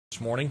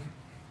this morning,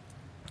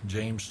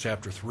 James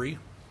chapter 3.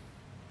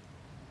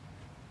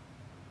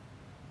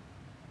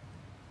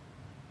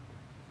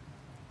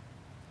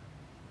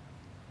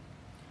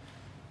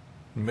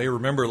 You may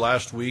remember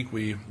last week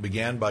we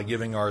began by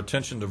giving our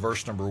attention to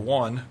verse number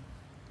 1.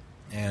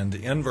 And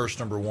in verse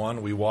number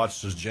 1, we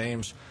watched as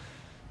James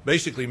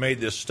basically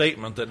made this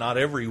statement that not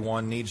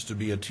everyone needs to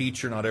be a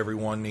teacher, not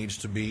everyone needs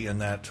to be in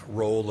that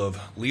role of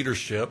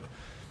leadership.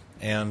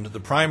 And the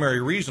primary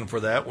reason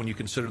for that, when you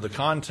consider the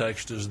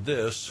context, is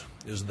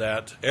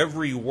that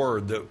every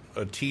word that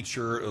a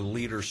teacher, a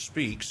leader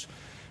speaks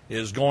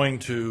is going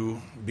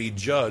to be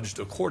judged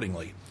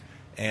accordingly.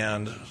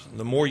 And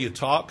the more you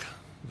talk,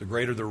 the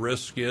greater the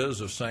risk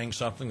is of saying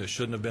something that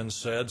shouldn't have been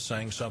said,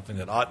 saying something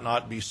that ought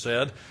not be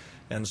said.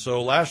 And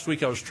so last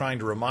week I was trying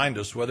to remind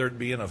us, whether it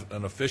be in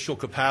an official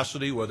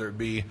capacity, whether it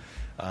be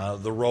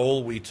the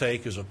role we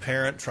take as a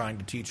parent, trying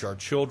to teach our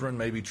children,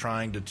 maybe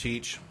trying to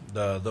teach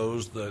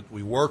those that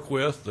we work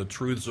with the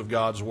truths of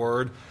God's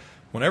Word.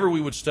 Whenever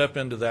we would step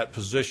into that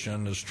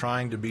position as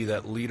trying to be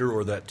that leader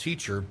or that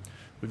teacher,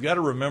 we've got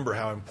to remember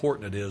how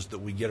important it is that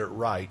we get it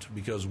right,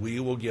 because we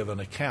will give an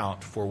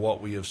account for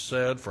what we have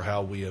said, for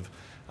how we have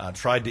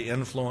tried to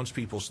influence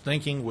people's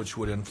thinking, which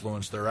would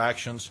influence their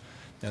actions.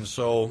 And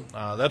so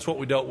that's what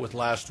we dealt with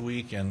last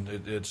week, and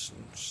it's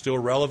still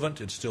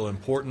relevant, it's still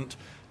important.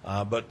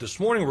 But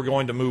this morning we're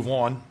going to move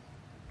on.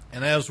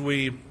 And as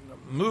we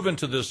move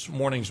into this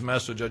morning's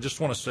message, I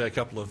just want to say a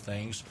couple of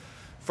things.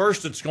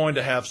 First, it's going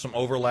to have some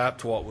overlap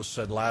to what was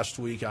said last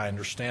week. I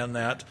understand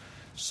that.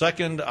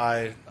 Second,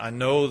 I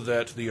know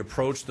that the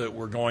approach that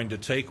we're going to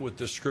take with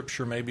this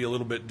scripture may be a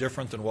little bit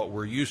different than what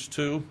we're used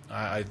to.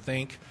 I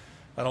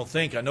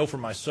know for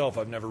myself,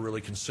 I've never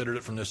really considered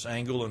it from this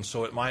angle, and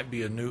so it might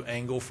be a new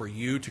angle for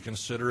you to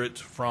consider it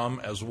from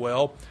as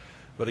well.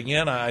 But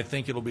again, I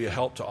think it'll be a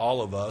help to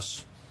all of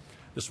us.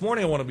 This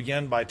morning I want to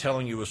begin by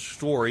telling you a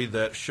story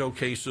that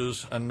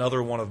showcases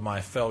another one of my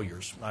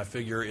failures. I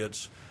figure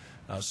it's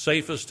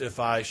safest if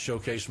I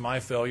showcase my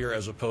failure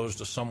as opposed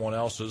to someone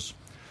else's.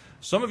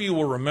 Some of you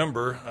will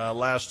remember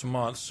last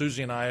month,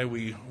 Susie and I,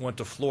 we went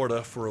to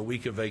Florida for a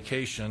week of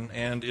vacation,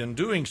 and in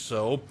doing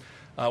so,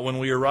 when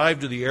we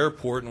arrived at the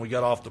airport and we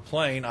got off the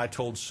plane, I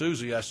told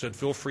Susie, I said,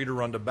 feel free to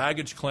run to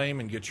baggage claim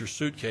and get your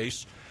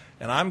suitcase,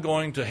 and I'm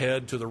going to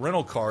head to the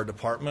rental car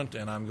department,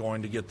 and I'm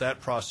going to get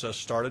that process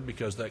started,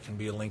 because that can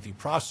be a lengthy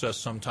process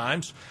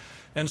sometimes.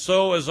 And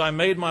so as I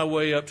made my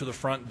way up to the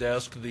front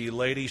desk, the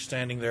lady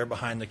standing there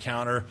behind the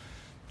counter,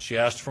 she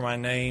asked for my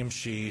name,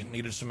 she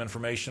needed some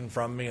information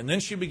from me, and then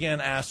she began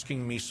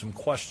asking me some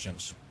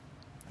questions.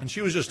 And she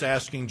was just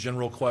asking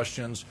general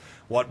questions,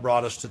 what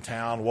brought us to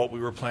town, what we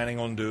were planning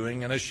on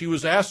doing. And as she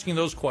was asking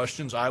those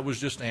questions, I was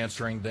just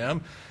answering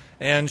them.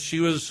 And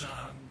she was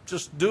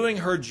just doing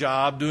her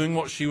job, doing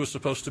what she was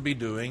supposed to be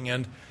doing.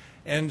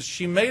 And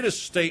she made a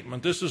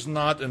statement. This is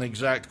not an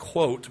exact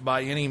quote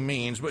by any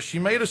means, but she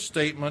made a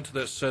statement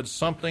that said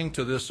something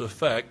to this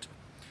effect.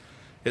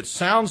 It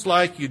sounds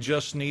like you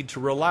just need to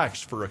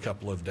relax for a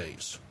couple of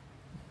days.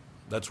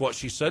 That's what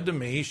she said to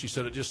me. She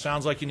said, it just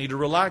sounds like you need to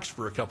relax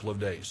for a couple of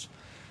days.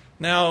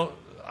 Now,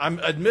 I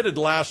admitted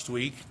last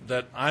week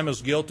that I'm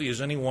as guilty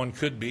as anyone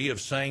could be of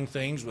saying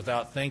things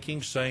without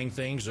thinking, saying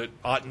things that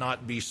ought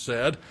not be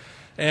said.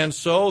 And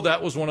so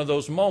that was one of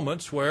those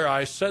moments where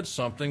I said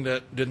something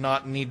that did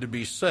not need to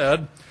be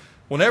said.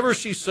 Whenever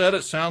she said,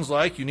 it sounds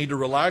like you need to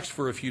relax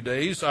for a few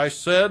days, I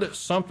said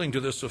something to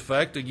this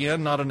effect.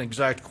 Again, not an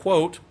exact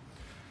quote,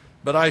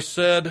 but I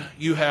said,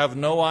 you have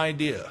no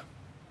idea.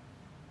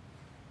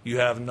 You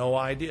have no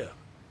idea.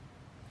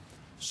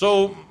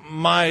 So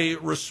my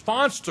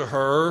response to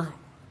her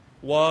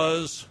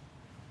was,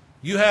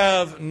 you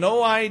have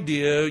no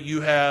idea,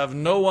 you have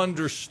no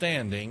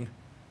understanding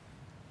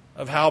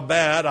of how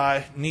bad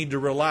I need to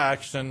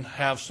relax and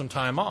have some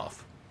time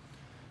off.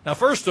 Now,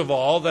 first of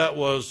all, that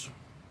was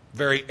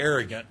very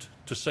arrogant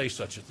to say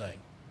such a thing.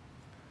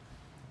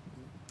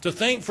 To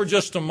think for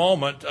just a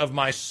moment of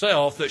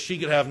myself that she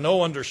could have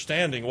no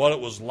understanding what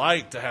it was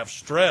like to have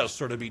stress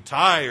or to be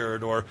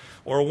tired or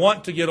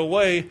want to get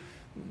away,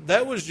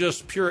 that was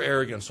just pure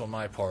arrogance on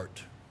my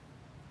part.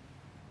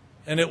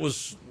 And it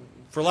was,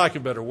 for lack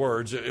of better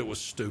words, it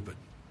was stupid.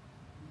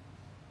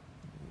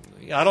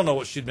 I don't know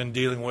what she'd been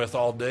dealing with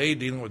all day,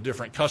 dealing with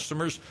different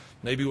customers,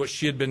 maybe what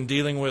she had been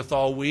dealing with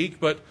all week,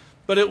 but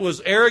it was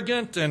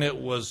arrogant and it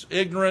was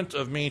ignorant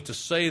of me to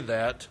say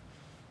that.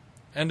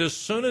 And as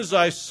soon as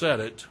I said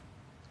it,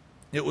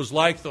 it was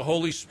like the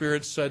Holy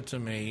Spirit said to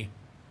me,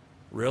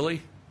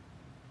 really?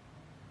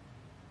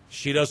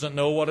 She doesn't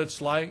know what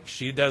it's like?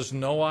 She has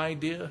no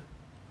idea?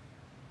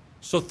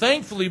 So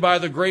thankfully, by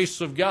the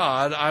grace of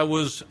God, I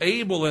was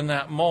able in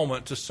that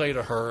moment to say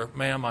to her,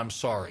 ma'am, I'm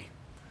sorry.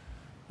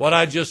 What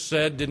I just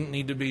said didn't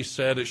need to be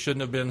said. It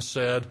shouldn't have been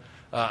said.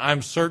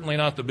 I'm certainly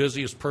not the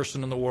busiest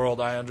person in the world.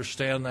 I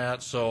understand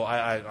that. So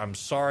I'm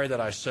sorry that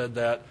I said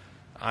that.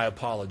 I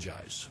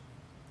apologize.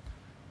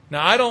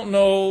 Now, I don't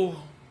know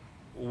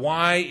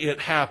why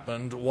it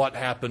happened, what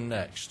happened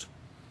next.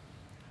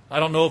 I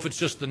don't know if it's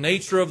just the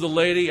nature of the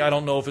lady. I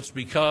don't know if it's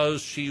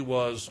because she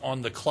was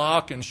on the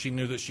clock and she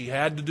knew that she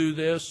had to do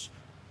this.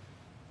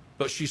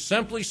 But she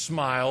simply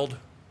smiled,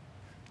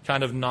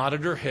 kind of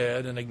nodded her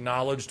head and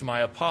acknowledged my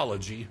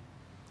apology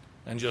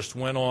and just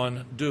went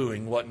on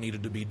doing what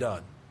needed to be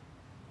done.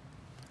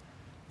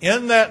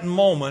 In that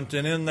moment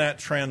and in that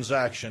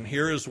transaction,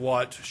 here is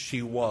what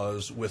she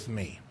was with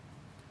me.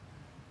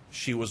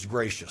 She was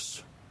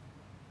gracious.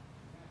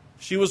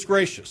 She was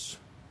gracious.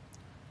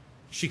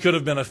 She could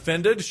have been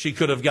offended. She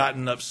could have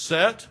gotten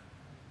upset.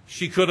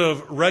 She could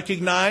have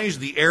recognized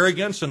the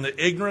arrogance and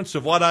the ignorance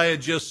of what I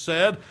had just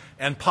said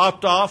and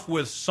popped off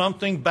with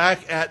something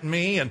back at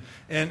me.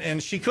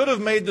 And she could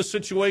have made the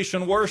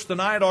situation worse than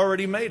I had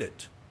already made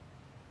it.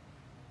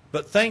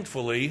 But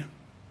thankfully,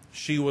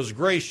 she was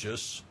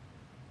gracious.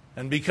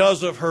 And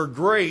because of her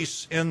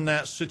grace in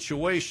that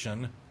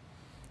situation,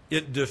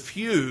 it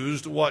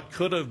diffused what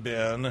could have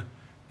been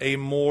a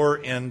more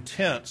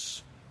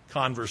intense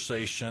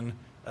conversation,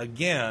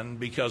 again,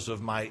 because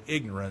of my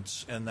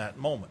ignorance in that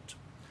moment.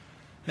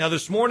 Now,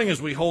 this morning,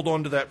 as we hold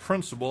on to that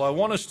principle, I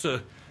want us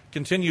to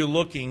continue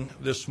looking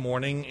this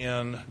morning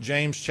in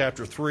James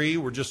chapter 3.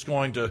 We're just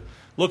going to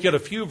look at a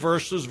few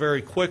verses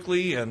very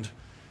quickly and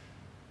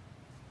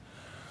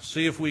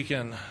see if we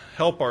can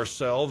help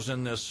ourselves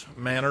in this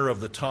manner of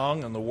the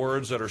tongue and the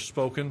words that are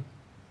spoken.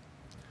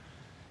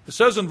 It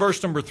says in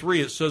verse number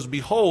 3, it says,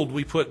 "Behold,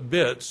 we put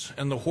bits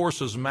in the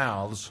horses'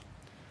 mouths,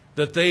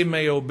 that they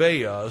may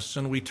obey us,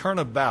 and we turn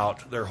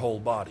about their whole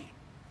body."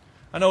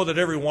 I know that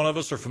every one of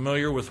us are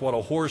familiar with what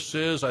a horse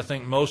is. I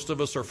think most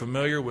of us are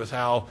familiar with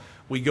how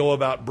we go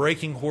about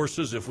breaking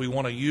horses if we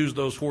want to use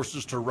those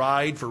horses to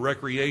ride for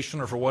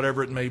recreation or for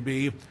whatever it may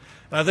be.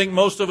 And I think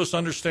most of us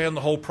understand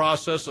the whole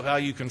process of how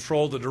you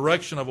control the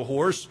direction of a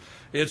horse.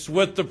 It's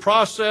with the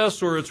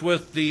process, or it's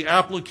with the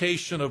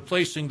application of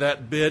placing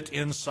that bit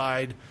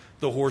inside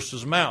the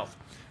horse's mouth.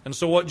 And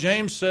so what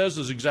James says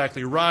is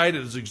exactly right.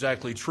 It is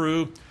exactly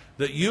true.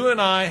 That you and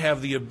I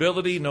have the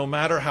ability, no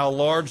matter how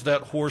large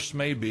that horse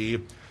may be,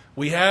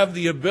 we have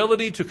the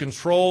ability to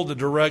control the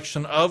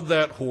direction of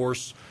that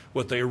horse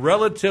with a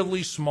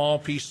relatively small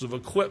piece of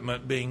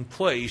equipment being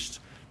placed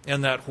in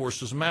that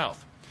horse's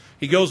mouth.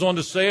 He goes on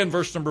to say in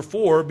verse number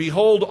 4,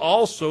 "Behold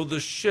also the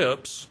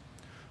ships,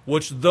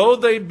 which though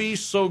they be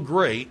so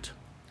great,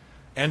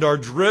 and are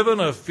driven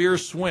of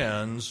fierce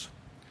winds,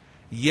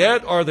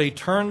 yet are they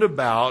turned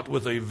about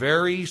with a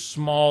very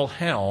small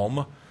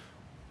helm,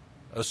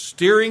 a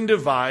steering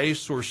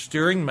device or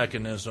steering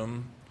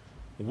mechanism,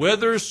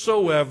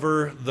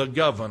 whithersoever the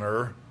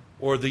governor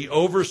or the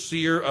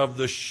overseer of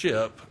the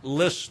ship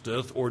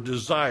listeth or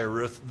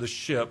desireth the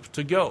ship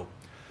to go."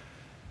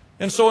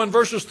 And so in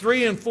verses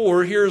 3 and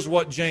 4, here's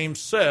what James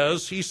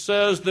says. He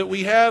says that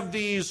we have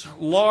these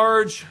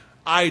large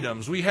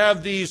items. We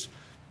have these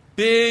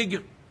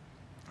big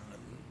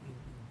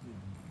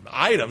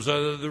items.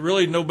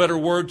 Really no better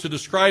word to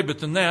describe it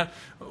than that.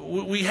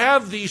 We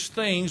have these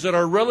things that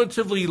are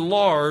relatively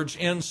large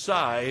in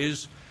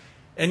size,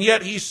 and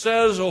yet he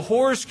says a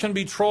horse can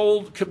be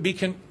controlled with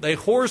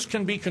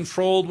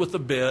a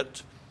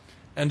bit,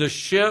 and a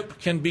ship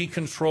can be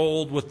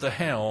controlled with the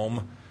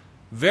helm.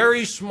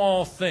 Very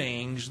small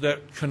things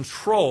that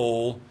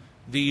control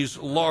these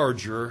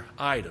larger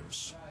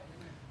items.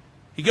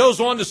 He goes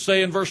on to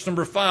say in verse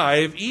number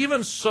 5,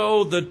 "Even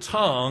so the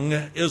tongue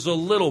is a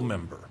little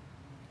member."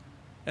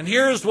 And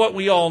here's what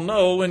we all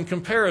know in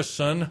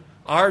comparison.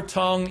 Our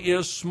tongue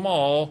is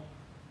small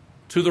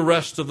to the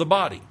rest of the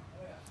body.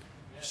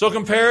 So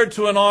compared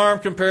to an arm,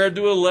 compared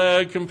to a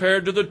leg,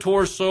 compared to the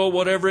torso,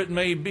 whatever it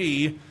may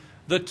be,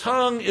 the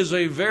tongue is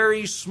a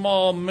very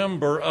small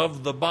member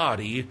of the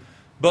body.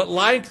 But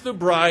like the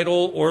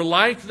bridle or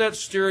like that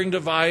steering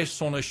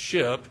device on a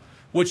ship,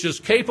 which is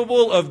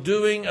capable of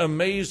doing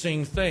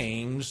amazing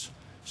things,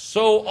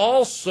 so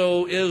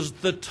also is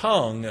the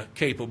tongue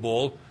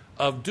capable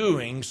of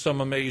doing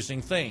some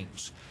amazing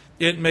things.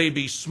 It may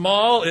be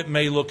small, it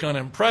may look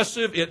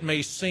unimpressive, it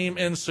may seem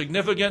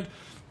insignificant,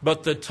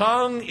 but the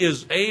tongue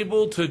is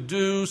able to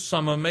do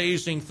some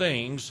amazing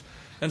things.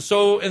 And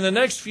so in the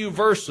next few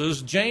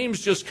verses,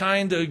 James just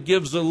kind of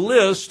gives a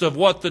list of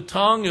what the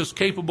tongue is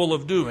capable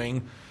of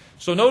doing.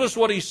 So notice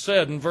what he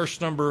said in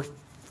verse number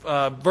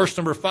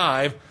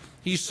 5.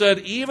 He said,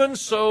 "Even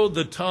so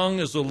the tongue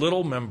is a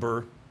little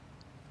member,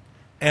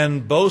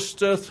 and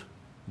boasteth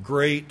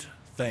great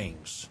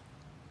things."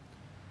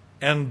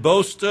 And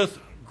boasteth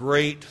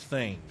great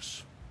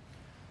things.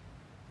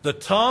 The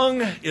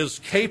tongue is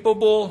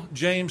capable,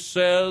 James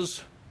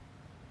says,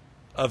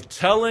 of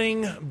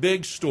telling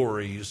big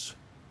stories,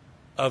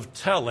 of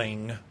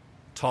telling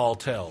tall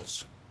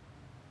tales.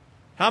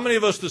 How many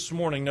of us this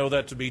morning know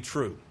that to be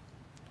true?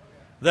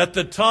 That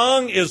the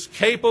tongue is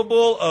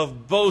capable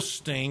of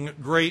boasting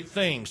great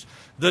things.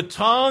 The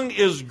tongue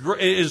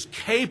is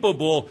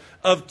capable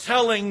of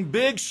telling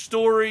big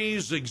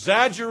stories,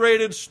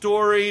 exaggerated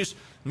stories,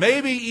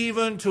 maybe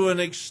even to an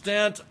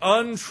extent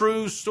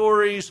untrue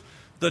stories.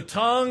 The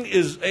tongue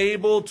is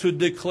able to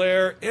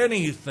declare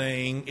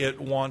anything it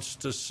wants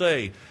to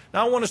say.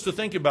 Now, I want us to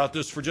think about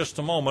this for just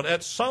a moment.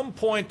 At some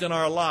point in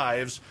our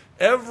lives,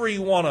 every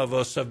one of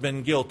us have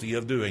been guilty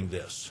of doing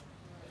this.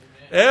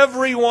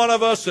 Every one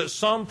of us at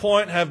some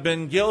point have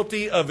been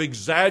guilty of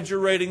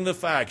exaggerating the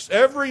facts.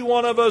 Every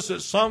one of us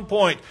at some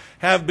point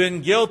have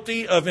been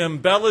guilty of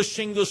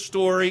embellishing the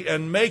story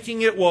and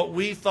making it what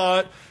we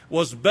thought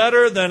was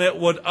better than it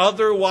would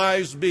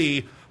otherwise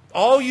be.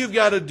 All you've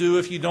got to do,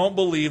 if you don't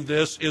believe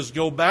this, is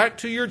go back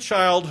to your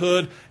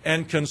childhood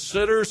and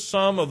consider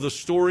some of the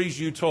stories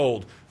you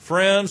told.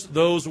 Friends,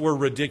 those were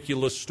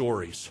ridiculous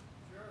stories.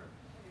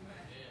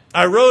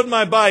 I rode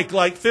my bike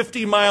like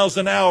 50 miles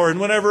an hour, and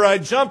whenever I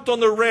jumped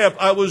on the ramp,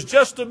 I was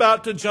just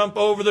about to jump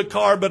over the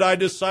car, but I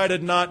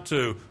decided not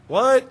to.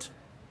 What?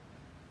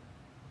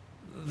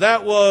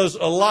 That was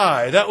a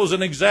lie. That was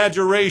an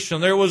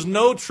exaggeration. There was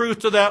no truth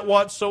to that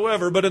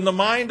whatsoever. But in the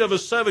mind of a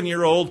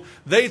 7-year-old,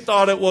 they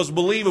thought it was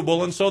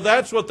believable, and so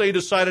that's what they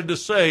decided to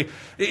say.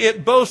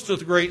 It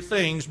boasteth great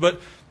things,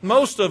 but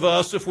most of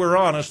us, if we're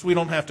honest, we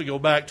don't have to go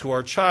back to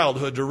our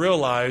childhood to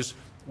realize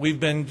we've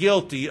been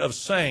guilty of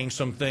saying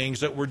some things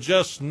that were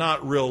just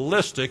not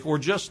realistic or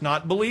just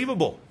not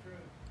believable.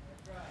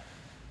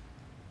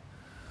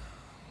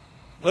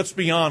 Let's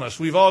be honest.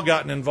 We've all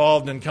gotten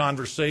involved in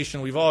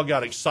conversation. We've all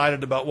got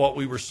excited about what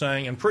we were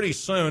saying. And pretty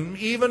soon,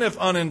 even if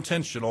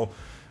unintentional,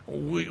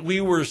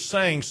 we were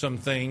saying some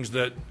things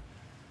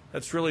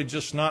that's really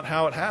just not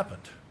how it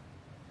happened.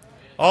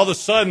 All of a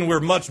sudden,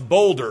 we're much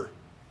bolder.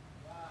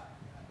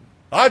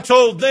 I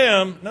told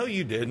them. No,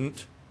 you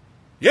didn't.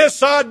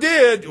 Yes, I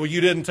did. Well,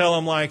 you didn't tell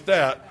them like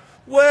that.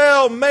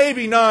 Well,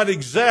 maybe not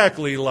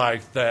exactly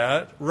like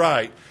that.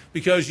 Right.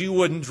 Because you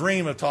wouldn't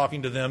dream of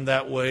talking to them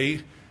that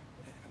way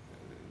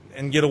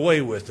and get away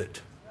with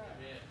it.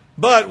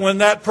 But when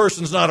that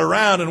person's not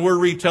around and we're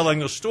retelling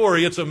the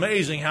story, it's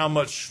amazing how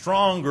much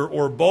stronger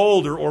or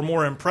bolder or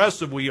more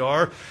impressive we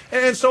are.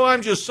 And so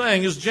I'm just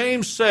saying, as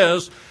James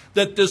says,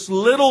 that this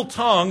little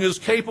tongue is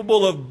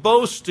capable of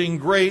boasting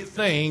great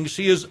things.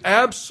 He is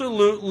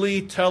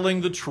absolutely telling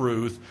the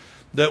truth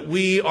that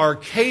we are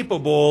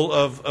capable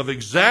of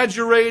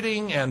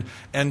exaggerating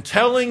and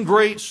telling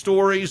great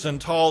stories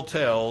and tall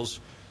tales,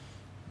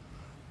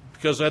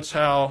 because that's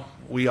how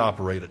we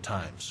operate at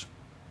times.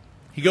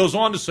 He goes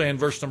on to say in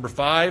verse number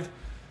 5,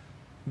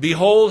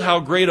 "Behold how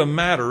great a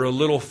matter a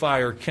little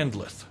fire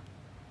kindleth."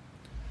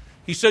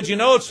 He said, you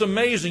know, it's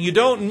amazing. You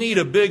don't need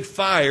a big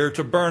fire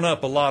to burn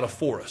up a lot of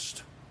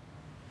forest.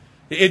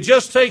 It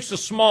just takes a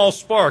small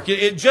spark.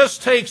 It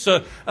just takes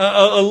a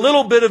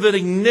little bit of an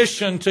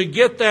ignition to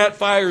get that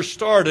fire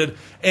started.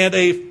 And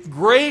a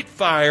great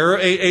fire,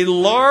 a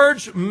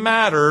large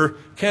matter,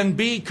 can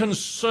be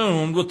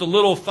consumed with the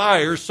little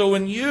fire. So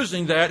in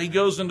using that, he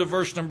goes into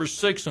verse number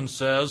 6 and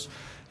says,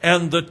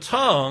 "And the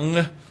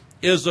tongue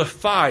is a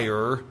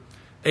fire,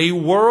 a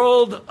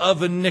world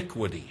of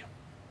iniquity.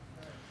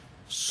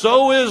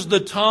 So is the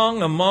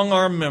tongue among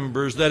our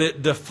members, that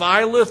it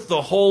defileth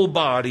the whole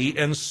body,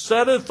 and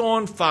setteth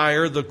on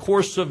fire the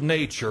course of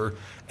nature.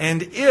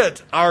 And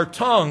it," our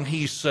tongue,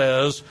 he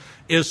says,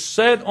 "is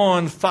set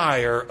on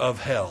fire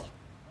of hell."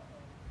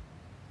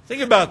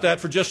 Think about that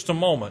for just a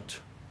moment.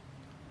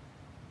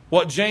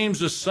 What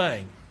James is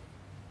saying.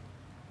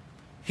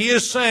 He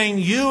is saying,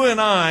 you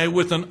and I,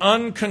 with an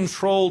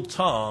uncontrolled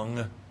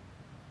tongue,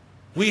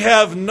 we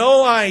have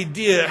no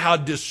idea how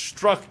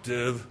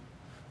destructive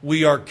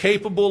we are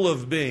capable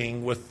of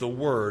being with the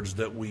words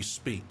that we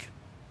speak.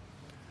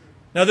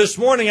 Now this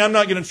morning, I'm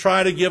not going to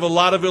try to give a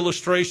lot of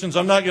illustrations.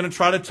 I'm not going to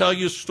try to tell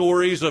you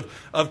stories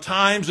of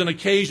times and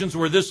occasions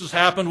where this has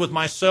happened with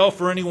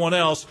myself or anyone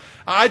else.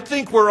 I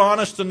think we're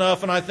honest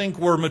enough and I think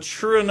we're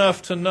mature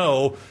enough to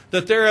know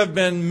that there have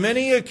been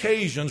many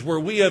occasions where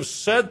we have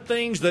said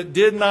things that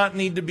did not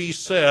need to be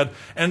said.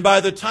 And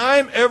by the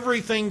time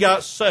everything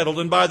got settled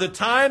and by the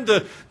time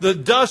the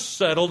dust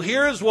settled,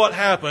 here's what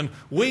happened.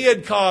 We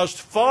had caused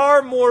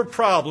far more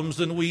problems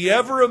than we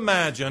ever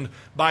imagined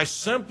by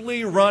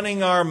simply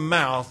running our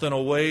mouth in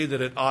a way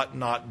that it ought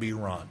not be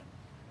run.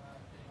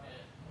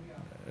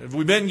 Have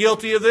we been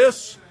guilty of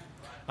this?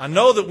 I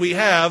know that we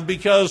have,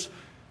 because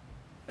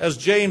as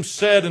James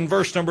said in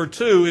verse number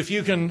 2, if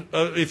you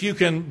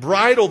can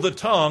bridle the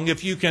tongue,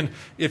 if you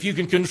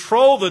can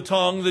control the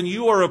tongue, then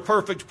you are a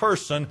perfect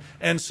person.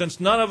 And since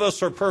none of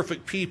us are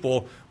perfect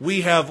people,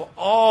 we have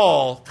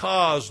all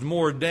caused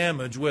more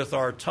damage with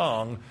our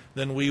tongue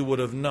than we would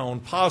have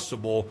known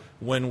possible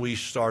when we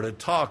started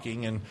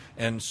talking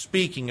and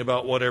speaking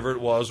about whatever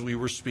it was we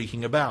were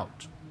speaking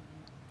about.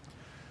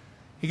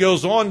 He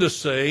goes on to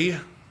say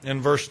in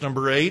verse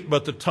number 8,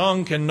 "But the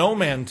tongue can no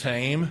man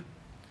tame.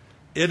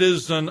 It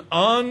is an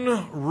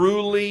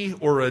unruly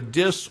or a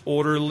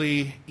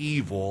disorderly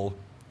evil,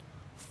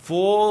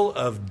 full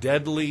of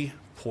deadly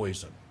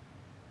poison."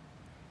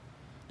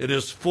 It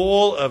is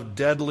full of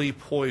deadly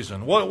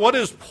poison. What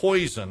is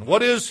poison?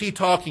 What is he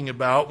talking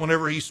about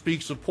whenever he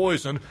speaks of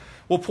poison?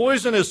 Well,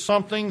 poison is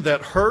something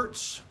that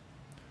hurts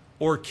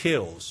or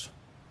kills.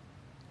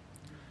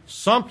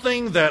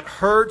 something that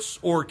hurts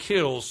or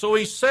kills. So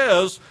he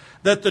says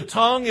that the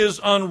tongue is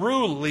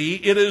unruly,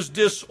 it is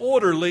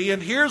disorderly,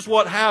 and here's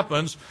what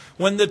happens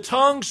when the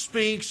tongue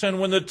speaks, and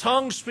when the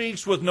tongue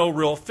speaks with no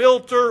real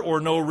filter or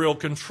no real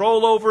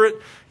control over it.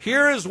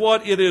 Here is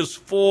what it is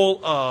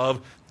full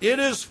of. It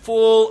is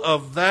full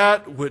of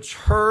that which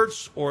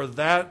hurts or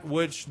that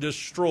which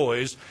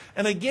destroys.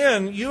 And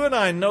again, you and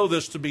I know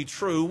this to be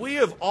true. We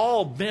have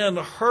all been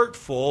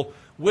hurtful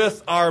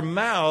with our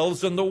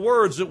mouths and the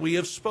words that we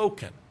have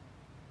spoken.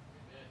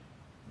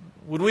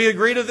 Would we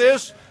agree to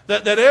this?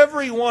 That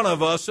every one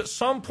of us at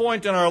some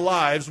point in our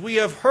lives, we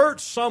have hurt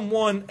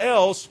someone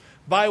else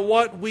by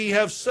what we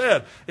have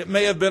said. It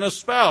may have been a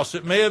spouse.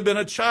 It may have been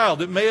a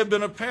child. It may have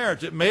been a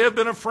parent. It may have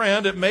been a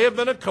friend. It may have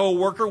been a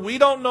coworker. We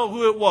don't know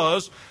who it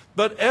was.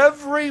 But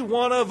every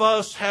one of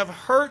us have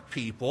hurt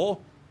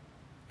people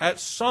at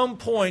some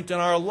point in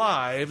our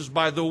lives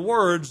by the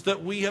words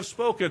that we have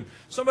spoken.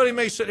 Somebody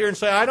may sit here and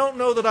say, I don't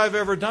know that I've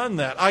ever done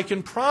that. I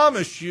can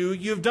promise you,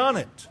 you've done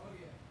it.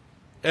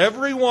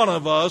 Every one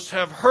of us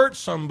have hurt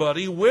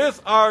somebody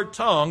with our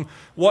tongue,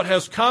 what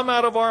has come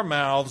out of our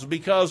mouths,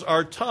 because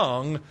our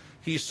tongue,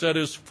 he said,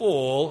 is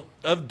full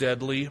of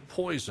deadly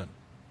poison.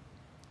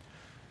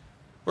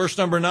 Verse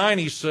number 9,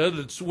 he said,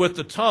 it's with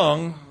the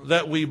tongue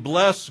that we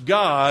bless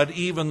God,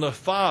 even the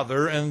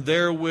Father, and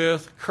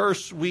therewith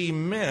curse we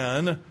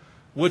men,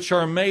 which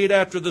are made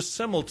after the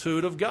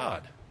similitude of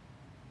God.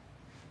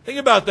 Think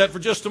about that for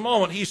just a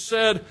moment. He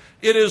said,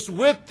 it is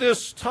with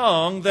this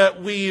tongue that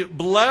we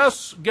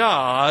bless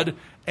God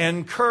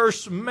and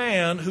curse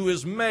man who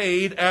is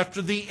made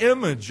after the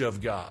image of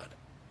God.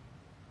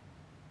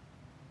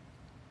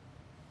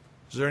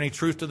 Is there any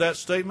truth to that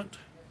statement?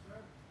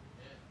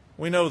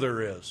 We know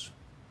there is.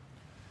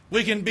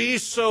 We can be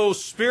so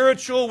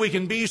spiritual, we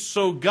can be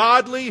so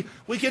godly,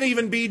 we can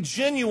even be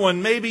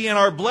genuine maybe in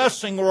our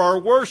blessing or our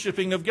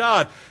worshiping of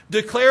God,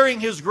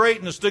 declaring His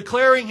greatness,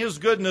 declaring His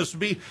goodness,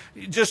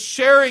 just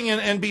sharing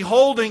and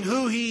beholding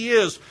who He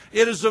is.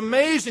 It is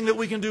amazing that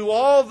we can do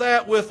all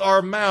that with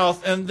our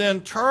mouth and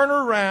then turn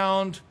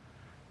around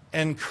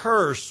and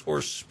curse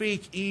or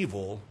speak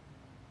evil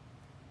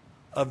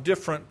of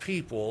different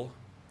people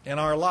in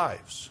our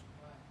lives.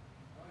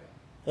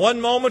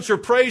 One moment you're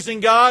praising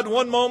God,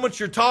 one moment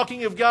you're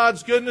talking of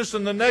God's goodness,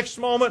 and the next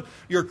moment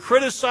you're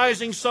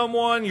criticizing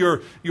someone,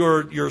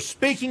 you're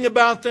speaking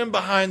about them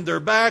behind their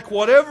back,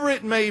 whatever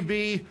it may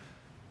be.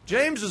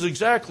 James is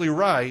exactly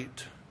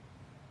right.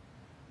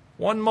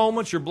 One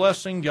moment you're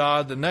blessing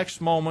God, the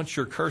next moment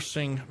you're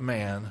cursing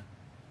man.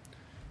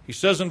 He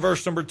says in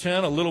verse number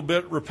 10, a little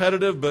bit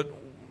repetitive, but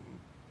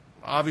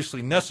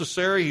obviously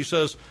necessary. He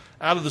says,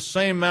 out of the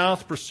same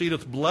mouth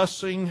proceedeth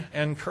blessing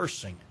and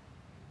cursing.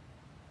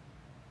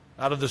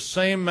 Out of the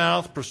same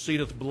mouth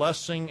proceedeth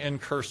blessing and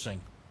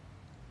cursing.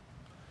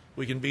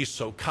 We can be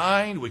so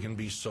kind, we can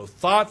be so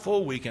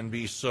thoughtful, we can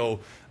be so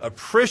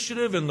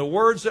appreciative in the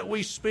words that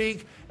we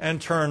speak and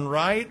turn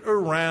right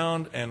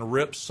around and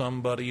rip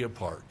somebody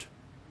apart.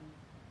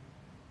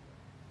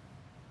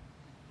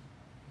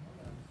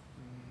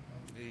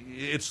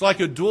 It's like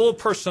a dual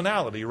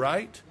personality,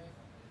 right?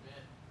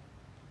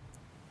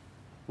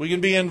 We can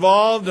be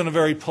involved in a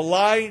very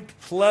polite,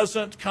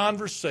 pleasant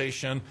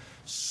conversation.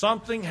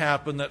 Something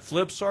happened that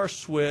flips our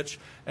switch,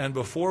 and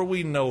before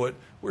we know it,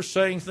 we're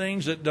saying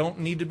things that don't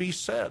need to be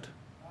said.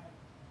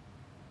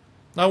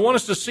 Now, I want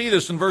us to see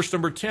this in verse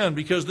number 10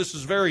 because this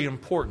is very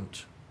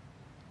important.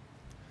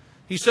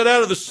 He said,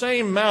 out of the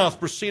same mouth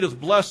proceedeth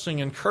blessing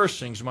and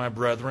cursings, my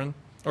brethren,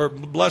 or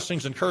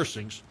blessings and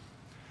cursings.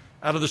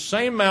 Out of the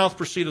same mouth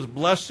proceedeth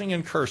blessing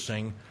and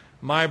cursing,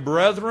 my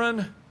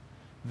brethren,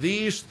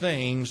 these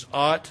things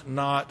ought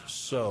not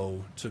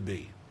so to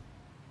be.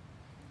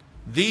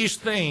 These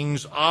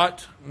things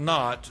ought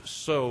not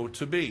so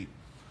to be.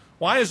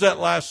 Why is that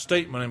last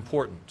statement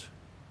important?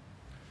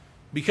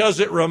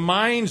 Because it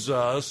reminds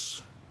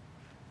us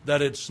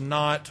that it's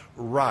not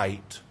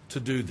right to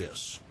do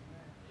this.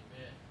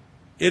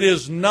 It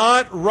is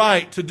not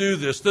right to do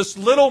this. This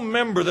little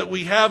member that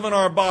we have in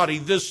our body,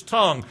 this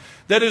tongue,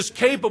 that is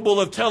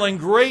capable of telling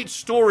great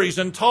stories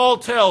and tall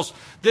tales,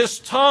 this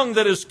tongue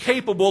that is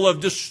capable of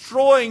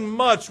destroying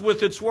much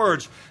with its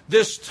words,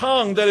 this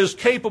tongue that is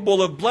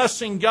capable of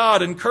blessing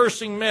God and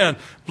cursing men,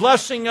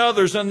 blessing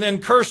others and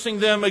then cursing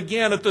them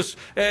again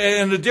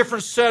in a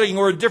different setting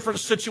or a different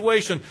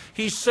situation.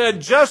 He said,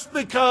 just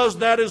because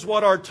that is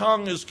what our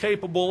tongue is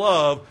capable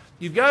of,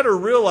 you've got to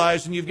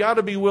realize and you've got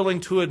to be willing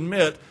to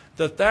admit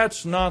that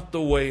that's not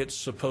the way it's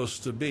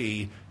supposed to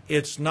be.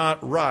 It's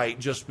not right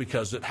just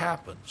because it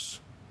happens.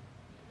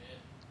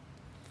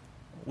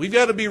 We've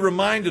got to be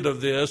reminded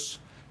of this.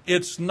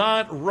 It's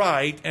not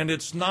right and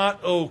it's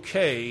not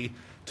okay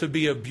to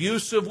be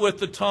abusive with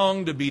the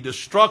tongue, to be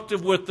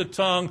destructive with the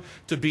tongue,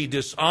 to be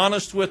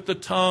dishonest with the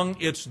tongue.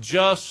 It's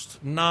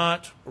just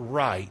not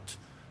right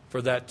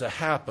for that to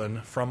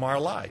happen from our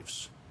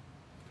lives.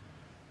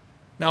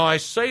 Now, I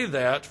say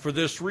that for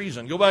this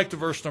reason. Go back to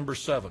verse number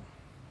 7.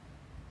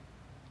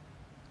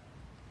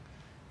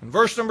 In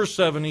verse number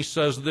 7, he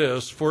says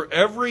this, for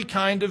every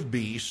kind of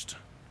beast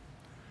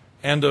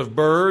and of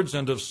birds,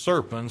 and of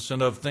serpents,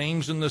 and of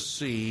things in the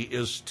sea,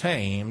 is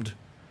tamed,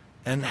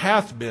 and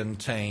hath been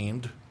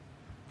tamed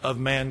of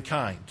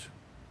mankind.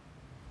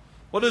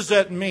 What does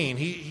that mean?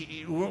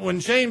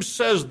 When James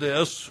says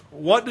this,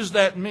 what does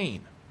that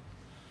mean?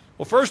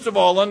 Well, first of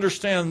all,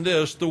 understand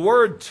this. The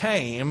word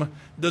tame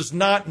does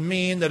not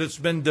mean that it's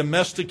been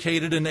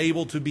domesticated and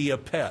able to be a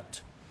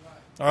pet.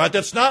 All right,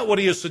 that's not what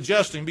he is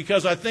suggesting,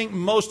 because I think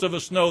most of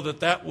us know that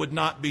that would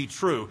not be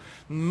true.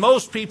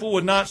 Most people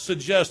would not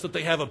suggest that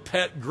they have a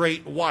pet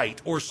great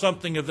white or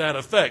something of that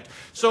effect.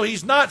 So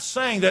he's not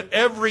saying that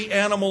every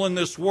animal in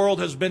this world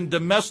has been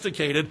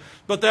domesticated,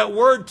 but that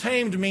word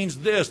tamed means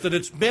this, that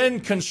it's been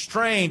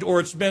constrained, or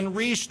it's been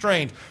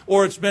restrained,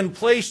 or it's been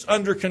placed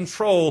under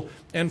control.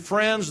 And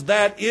friends,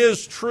 that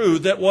is true,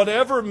 that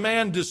whatever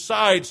man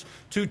decides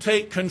to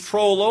take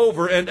control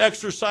over and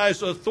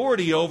exercise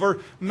authority over,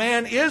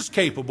 man is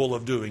capable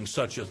of doing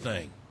such a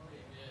thing.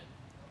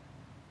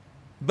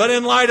 But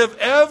in light of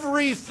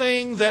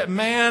everything that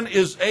man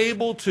is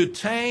able to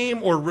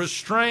tame or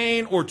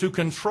restrain or to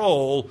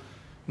control,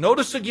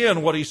 notice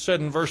again what he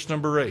said in verse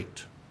number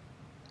 8.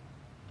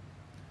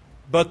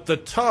 But the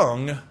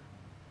tongue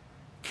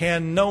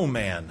can no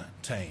man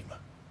tame.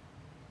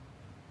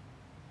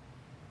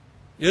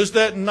 Is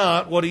that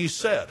not what he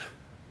said?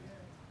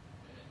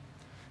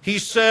 He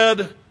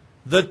said,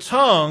 the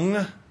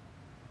tongue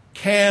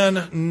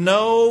can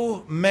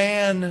no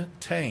man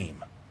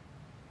tame.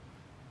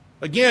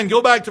 Again,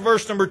 go back to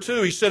verse number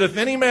 2. He said, if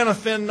any man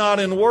offend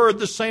not in word,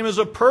 the same is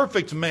a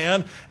perfect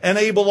man, and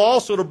able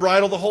also to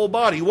bridle the whole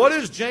body. What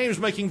is James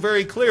making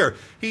very clear?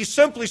 He's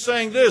simply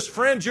saying this,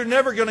 friends, you're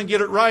never going to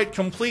get it right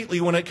completely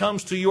when it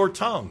comes to your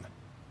tongue.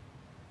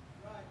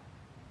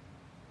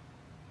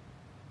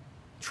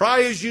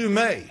 Try as you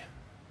may,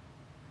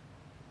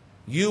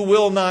 you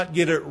will not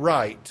get it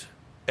right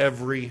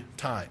every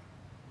time.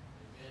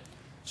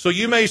 So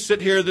you may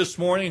sit here this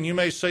morning and you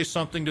may say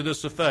something to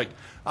this effect.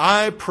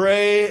 I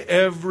pray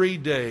every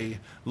day,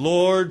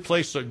 Lord,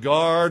 place a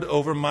guard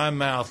over my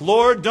mouth.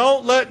 Lord,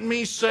 don't let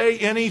me say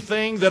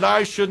anything that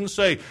I shouldn't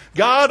say.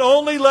 God,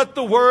 only let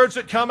the words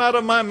that come out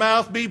of my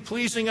mouth be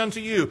pleasing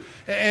unto you.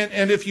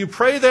 And if you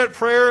pray that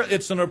prayer,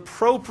 it's an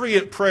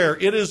appropriate prayer.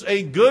 It is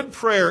a good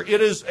prayer.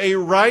 It is a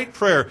right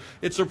prayer.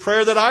 It's a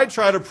prayer that I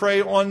try to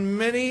pray on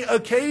many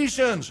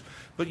occasions.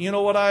 But you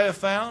know what I have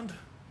found?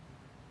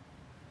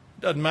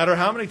 It doesn't matter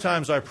how many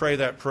times I pray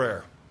that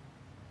prayer.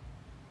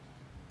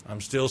 I'm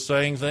still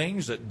saying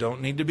things that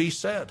don't need to be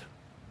said.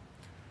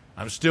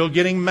 I'm still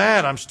getting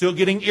mad. I'm still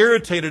getting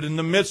irritated in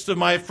the midst of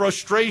my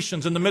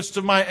frustrations, in the midst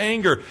of my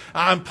anger.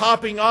 I'm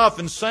popping off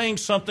and saying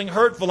something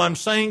hurtful. I'm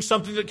saying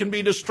something that can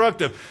be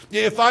destructive.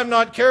 If I'm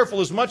not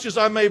careful, as much as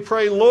I may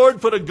pray, Lord,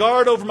 put a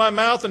guard over my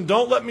mouth and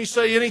don't let me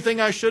say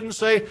anything I shouldn't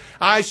say,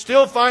 I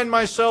still find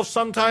myself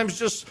sometimes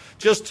just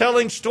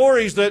telling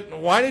stories that,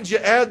 why did you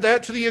add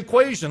that to the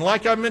equation?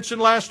 Like I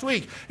mentioned last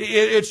week,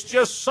 it's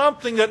just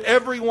something that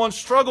everyone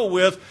struggle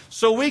with.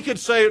 So we could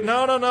say,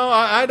 no,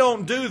 I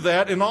don't do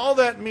that. And all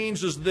that means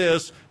is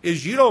this,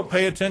 is you don't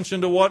pay attention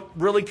to what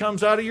really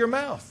comes out of your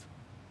mouth.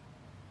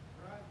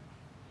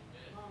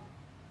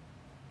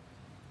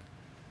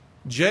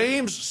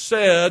 James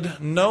said,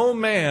 no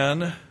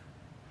man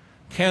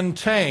can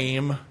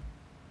tame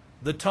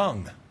the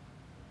tongue.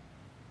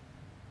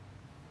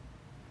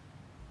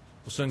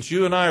 Well, since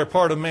you and I are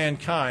part of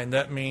mankind,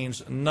 that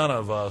means none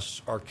of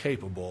us are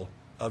capable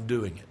of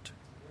doing it.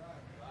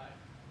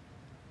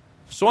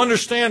 So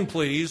understand,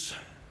 please,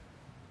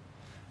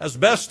 as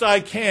best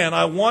I can,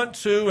 I want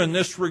to, in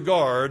this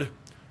regard,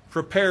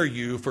 prepare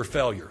you for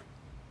failure.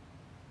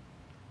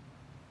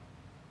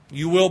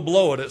 You will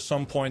blow it at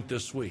some point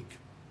this week.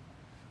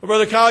 Well,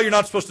 Brother Kyle, you're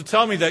not supposed to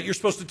tell me that. You're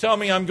supposed to tell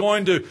me I'm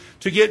going to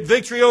get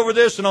victory over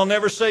this and I'll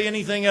never say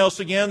anything else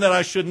again that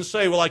I shouldn't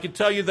say. Well, I could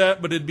tell you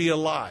that, but it'd be a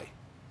lie.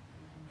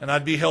 And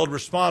I'd be held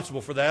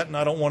responsible for that, and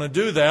I don't want to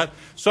do that.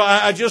 So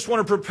I just want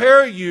to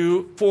prepare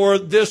you for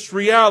this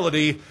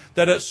reality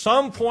that at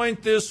some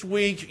point this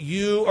week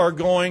you are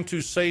going to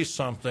say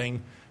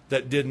something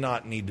that did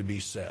not need to be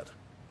said.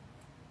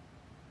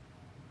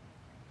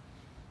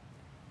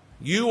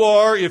 You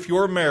are, if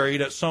you're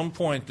married at some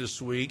point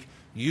this week,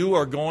 you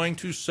are going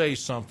to say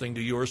something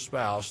to your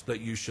spouse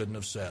that you shouldn't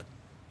have said.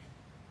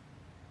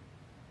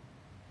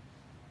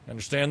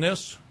 Understand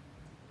this?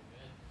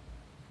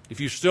 If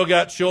you've still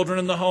got children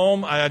in the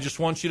home, I just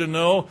want you to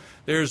know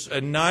there's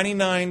a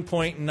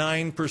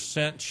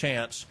 99.9%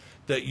 chance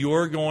that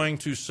you're going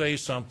to say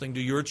something to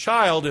your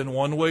child in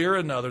one way or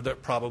another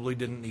that probably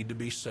didn't need to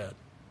be said.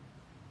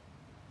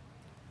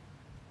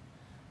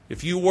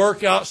 If you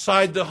work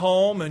outside the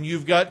home and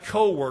you've got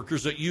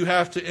coworkers that you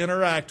have to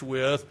interact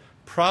with,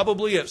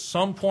 probably at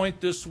some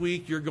point this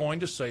week you're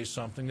going to say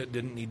something that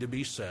didn't need to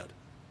be said.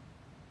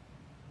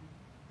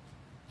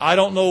 I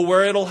don't know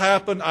where it'll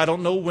happen. I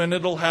don't know when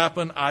it'll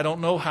happen. I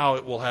don't know how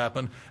it will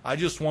happen. I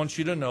just want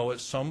you to know at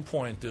some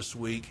point this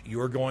week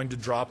you're going to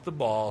drop the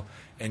ball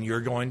and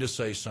you're going to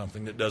say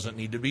something that doesn't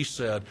need to be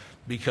said,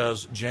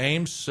 because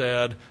James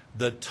said,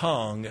 the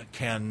tongue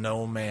can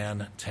no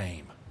man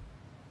tame.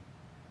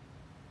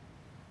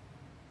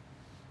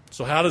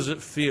 So how does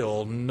it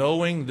feel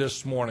knowing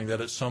this morning that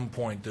at some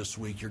point this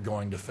week you're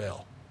going to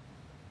fail?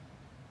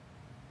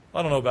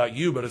 I don't know about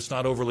you, but it's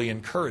not overly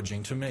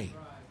encouraging to me.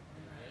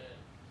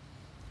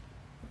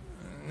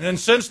 And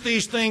since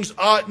these things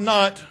ought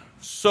not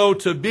so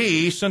to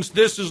be, since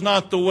this is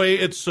not the way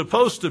it's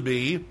supposed to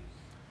be,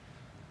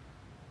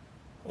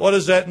 what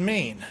does that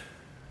mean?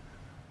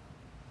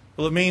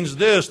 Well, it means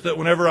this, that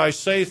whenever I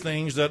say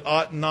things that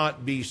ought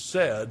not be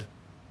said,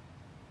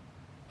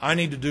 I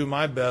need to do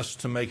my best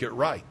to make it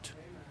right.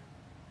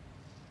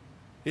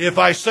 If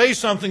I say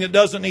something that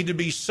doesn't need to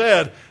be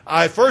said,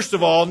 I first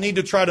of all need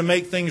to try to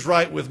make things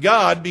right with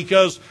God,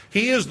 because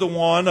He is the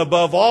one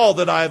above all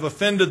that I have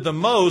offended the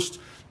most.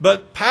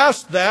 But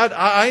past that,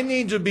 I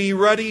need to be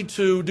ready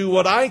to do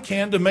what I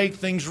can to make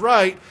things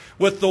right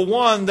with the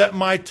one that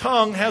my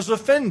tongue has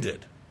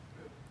offended.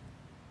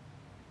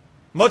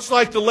 Much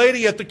like the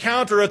lady at the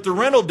counter at the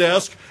rental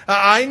desk,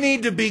 I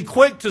need to be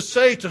quick to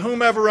say to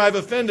whomever I've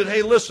offended,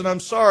 hey, listen, I'm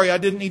sorry, I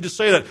didn't need to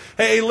say that.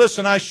 Hey,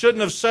 listen, I shouldn't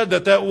have said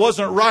that. That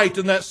wasn't right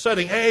in that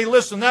setting. Hey,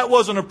 listen, that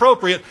wasn't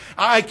appropriate.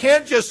 I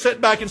can't just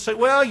sit back and say,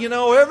 well,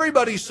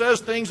 everybody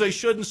says things they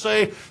shouldn't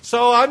say,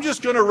 so I'm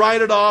just going to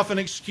write it off and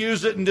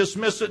excuse it and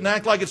dismiss it and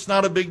act like it's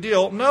not a big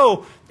deal.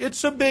 No,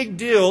 it's a big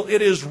deal.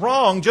 It is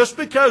wrong. Just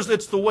because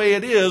it's the way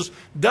it is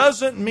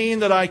doesn't mean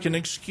that I can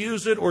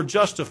excuse it or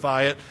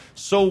justify it.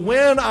 So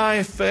when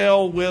I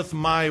fail with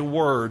my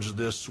words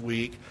this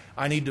week,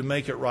 I need to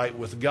make it right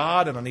with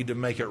God, and I need to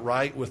make it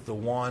right with the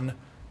one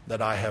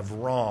that I have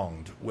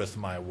wronged with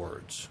my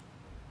words.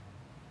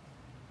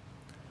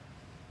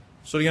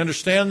 So do you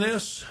understand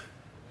this?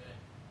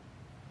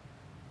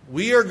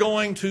 We are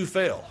going to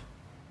fail.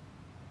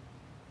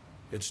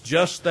 It's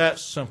just that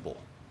simple.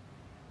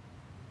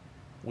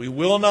 We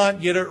will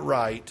not get it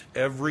right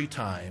every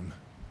time.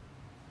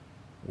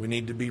 We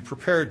need to be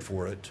prepared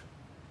for it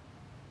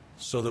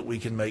so that we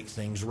can make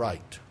things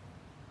right.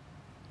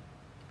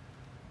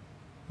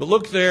 But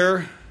look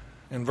there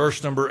in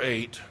verse number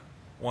 8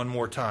 one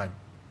more time.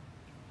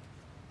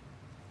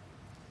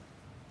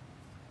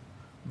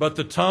 But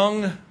the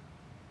tongue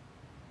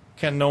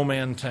can no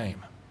man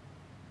tame.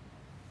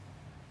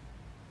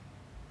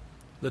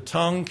 The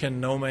tongue can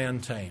no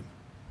man tame.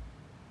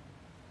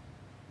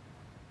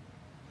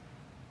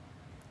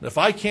 If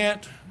I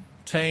can't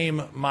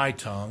tame my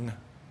tongue,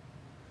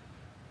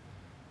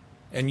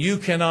 and you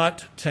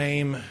cannot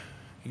tame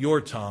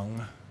your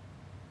tongue,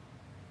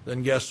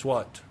 then guess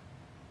what?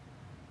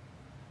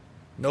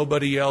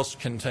 Nobody else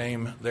can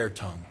tame their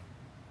tongue.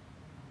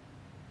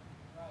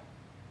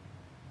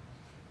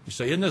 You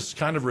say, isn't this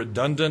kind of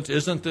redundant?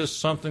 Isn't this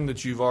something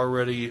that you've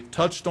already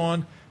touched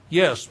on?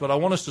 Yes, but I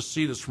want us to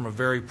see this from a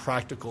very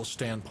practical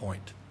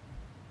standpoint.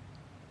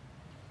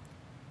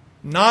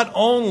 Not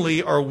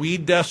only are we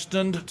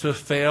destined to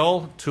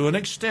fail to an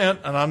extent,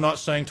 and I'm not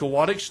saying to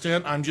what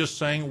extent, I'm just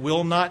saying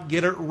we'll not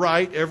get it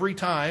right every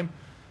time.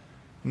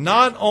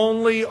 Not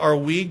only are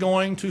we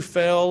going to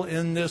fail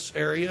in this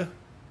area,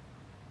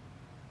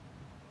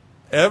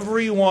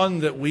 everyone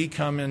that we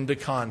come into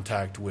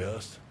contact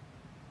with,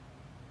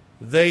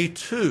 they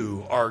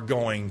too are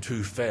going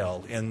to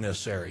fail in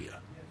this area.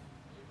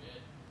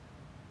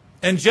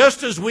 And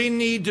just as we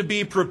need to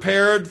be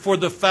prepared for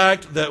the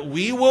fact that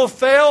we will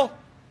fail,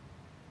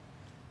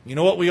 you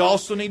know what we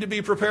also need to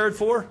be prepared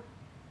for?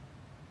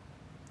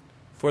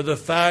 For the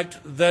fact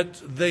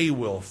that they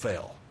will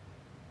fail.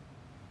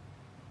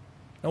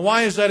 Now,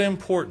 why is that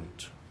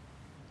important?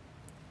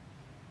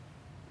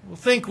 Well,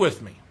 think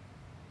with me.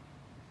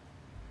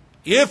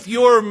 If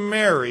you're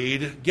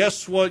married,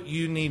 guess what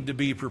you need to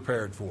be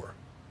prepared for?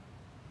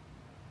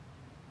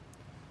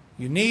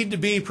 You need to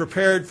be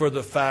prepared for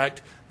the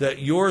fact that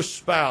your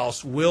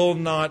spouse will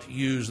not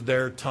use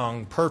their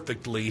tongue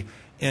perfectly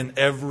in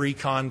every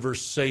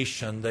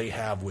conversation they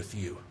have with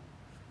you.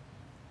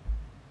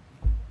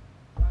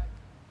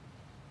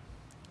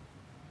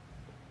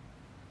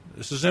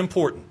 This is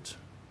important.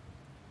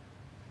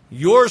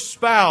 Your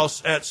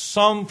spouse at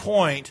some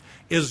point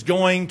is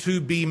going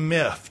to be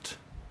miffed.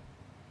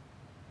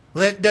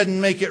 That doesn't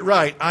make it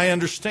right. I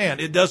understand.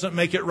 It doesn't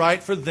make it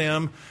right for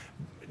them,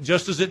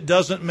 just as it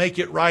doesn't make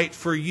it right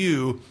for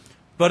you.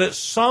 But at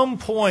some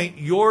point,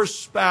 your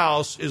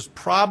spouse is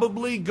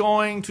probably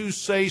going to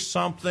say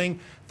something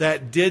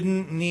that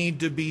didn't need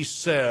to be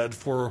said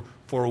for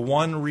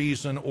one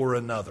reason or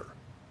another.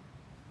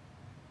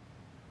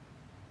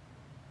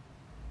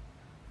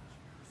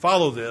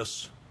 Follow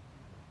this.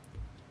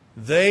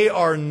 They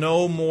are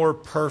no more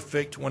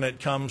perfect when it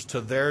comes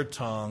to their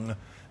tongue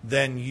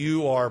than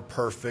you are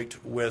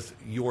perfect with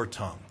your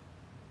tongue.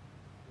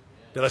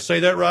 Did I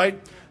say that right?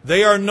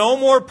 They are no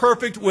more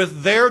perfect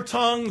with their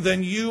tongue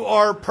than you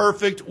are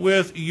perfect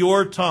with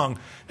your tongue.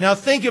 Now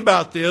think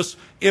about this.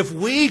 If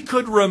we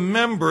could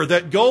remember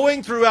that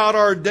going throughout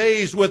our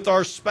days with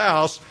our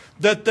spouse,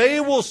 that they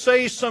will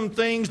say some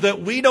things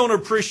that we don't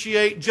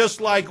appreciate,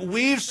 just like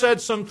we've said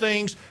some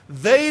things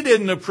they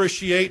didn't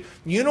appreciate,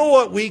 you know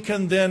what we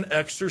can then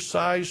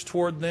exercise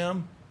toward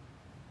them?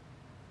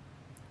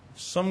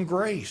 Some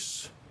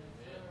grace.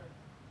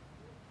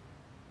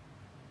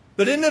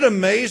 But isn't it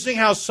amazing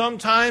how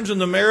sometimes in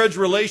the marriage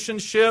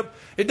relationship,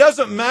 it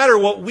doesn't matter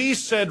what we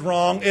said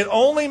wrong, it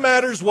only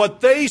matters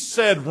what they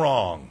said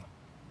wrong.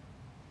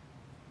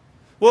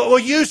 Well,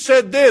 you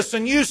said this,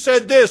 and you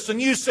said this,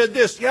 and you said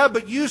this. Yeah,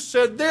 but you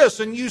said this,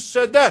 and you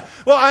said that.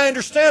 Well, I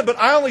understand, but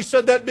I only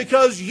said that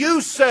because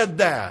you said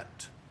that.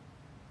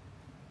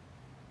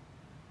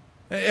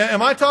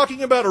 Am I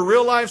talking about a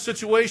real life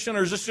situation,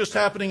 or is this just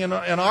happening in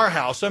our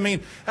house? I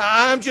mean,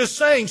 I'm just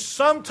saying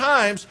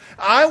sometimes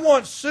I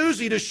want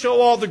Susie to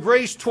show all the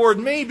grace toward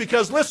me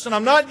because, listen,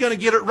 I'm not going to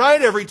get it right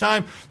every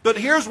time, but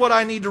here's what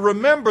I need to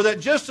remember,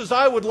 that just as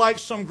I would like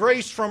some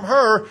grace from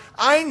her,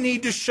 I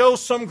need to show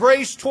some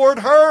grace toward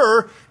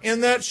her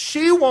in that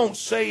she won't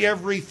say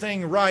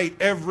everything right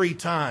every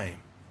time.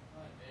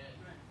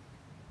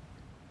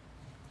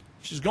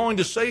 She's going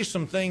to say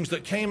some things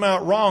that came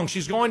out wrong.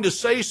 She's going to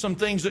say some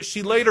things that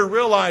she later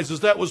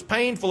realizes that was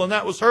painful and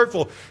that was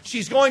hurtful.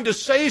 She's going to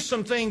say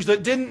some things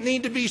that didn't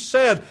need to be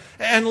said.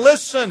 And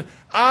listen,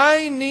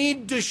 I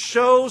need to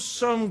show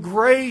some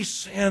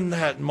grace in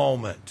that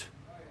moment.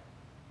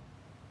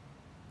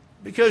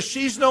 Because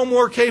she's no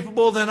more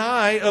capable than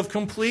I of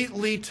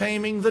completely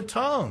taming the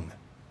tongue.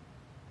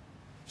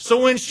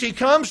 So when she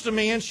comes to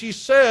me and she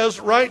says,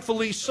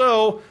 rightfully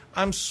so,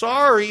 I'm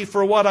sorry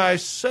for what I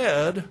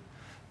said,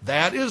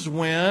 that is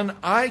when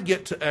I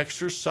get to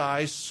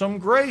exercise some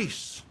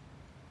grace.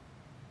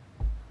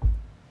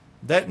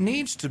 That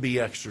needs to be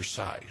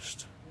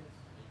exercised.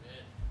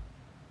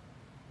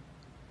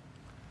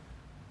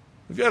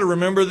 We've got to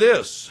remember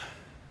this.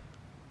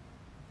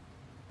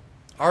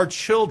 Our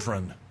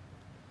children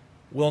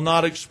will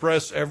not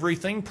express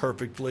everything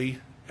perfectly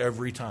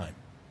every time.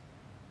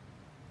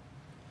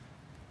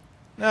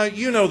 Now,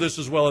 you know this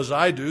as well as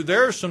I do.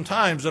 There are some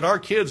times that our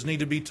kids need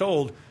to be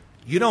told,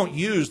 you don't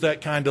use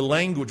that kind of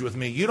language with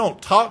me. You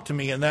don't talk to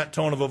me in that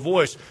tone of a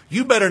voice.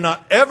 You better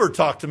not ever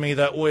talk to me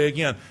that way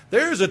again.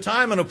 There's a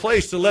time and a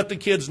place to let the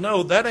kids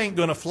know that ain't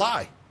going to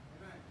fly.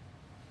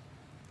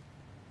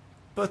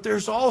 But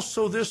there's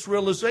also this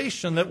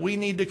realization that we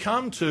need to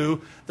come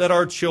to, that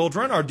our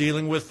children are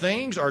dealing with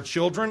things. Our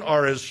children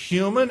are as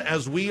human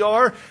as we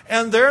are,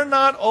 and they're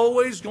not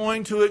always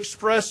going to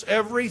express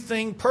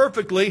everything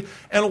perfectly.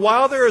 And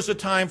while there is a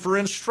time for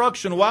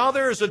instruction, while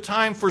there is a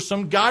time for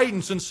some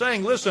guidance and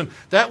saying, listen,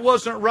 that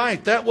wasn't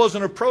right, that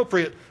wasn't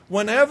appropriate,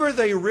 whenever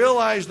they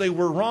realize they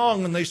were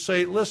wrong and they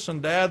say, listen,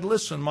 Dad,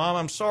 listen, Mom,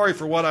 I'm sorry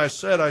for what I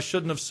said, I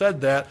shouldn't have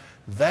said that,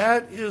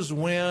 that is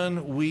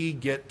when we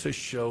get to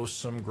show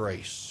some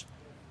grace.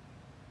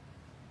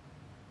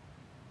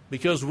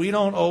 Because we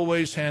don't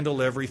always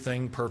handle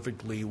everything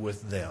perfectly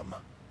with them.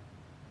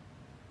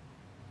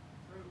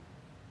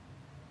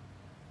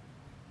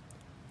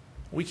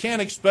 We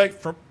can't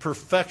expect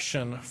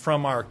perfection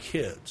from our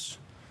kids.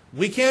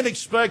 We can't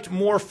expect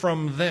more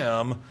from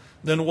them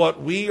than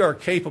what we are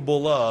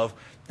capable of.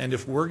 And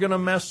if we're going to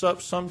mess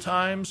up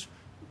sometimes,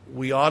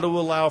 we ought to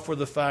allow for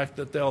the fact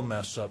that they'll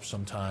mess up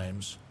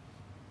sometimes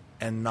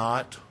and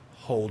not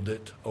hold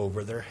it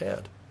over their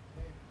head.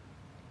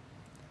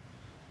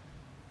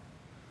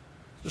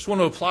 Just want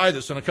to apply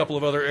this in a couple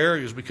of other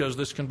areas because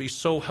this can be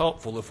so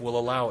helpful if we'll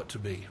allow it to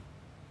be.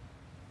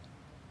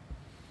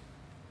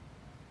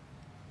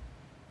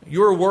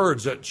 Your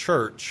words at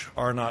church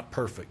are not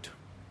perfect.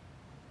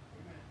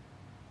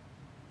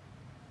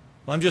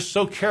 I'm just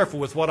so careful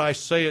with what I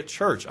say at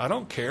church. I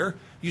don't care.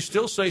 You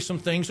still say some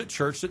things at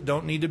church that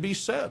don't need to be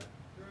said.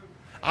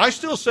 I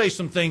still say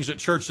some things at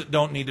church that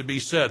don't need to be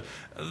said.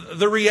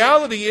 The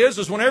reality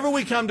is whenever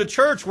we come to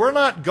church, we're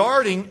not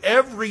guarding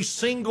every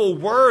single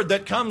word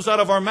that comes out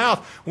of our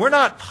mouth. We're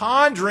not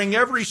pondering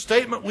every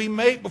statement we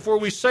make before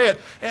we say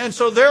it. And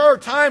so there are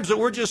times that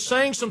we're just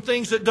saying some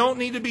things that don't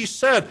need to be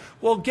said.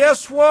 Well,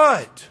 guess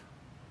what?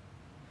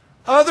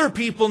 Other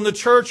people in the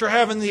church are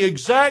having the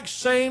exact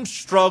same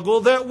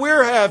struggle that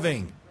we're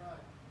having.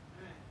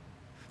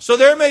 So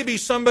there may be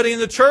somebody in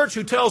the church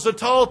who tells a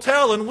tall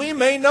tale, and we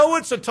may know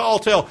it's a tall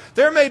tale.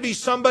 There may be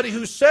somebody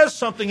who says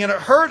something and it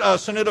hurt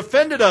us and it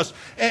offended us.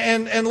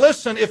 And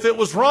listen, if it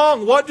was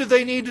wrong, what do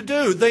they need to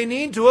do? They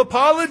need to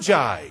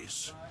apologize.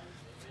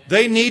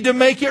 They need to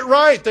make it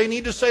right. They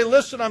need to say,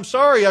 listen, I'm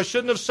sorry, I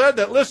shouldn't have said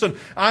that. Listen,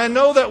 I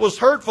know that was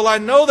hurtful. I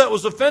know that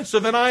was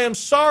offensive, and I am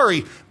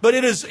sorry. But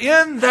it is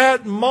in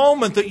that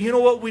moment that, you know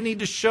what we need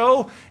to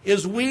show?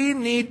 Is we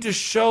need to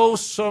show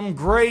some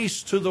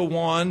grace to the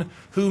one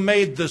who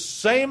made the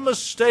same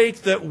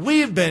mistake that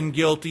we've been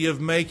guilty of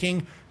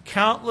making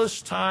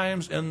countless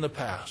times in the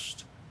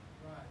past.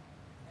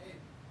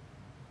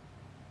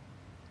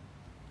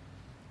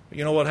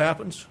 You know what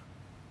happens?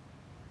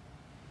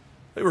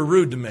 They were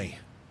rude to me.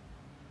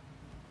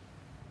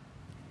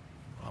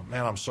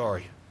 Man, I'm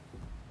sorry.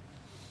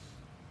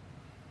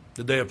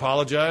 Did they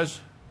apologize?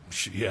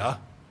 Yeah.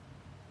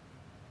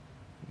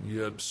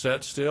 You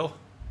upset still?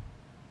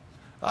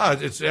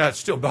 It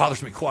still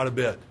bothers me quite a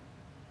bit.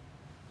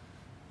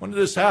 When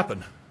did this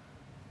happen?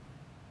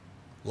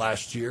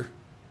 Last year.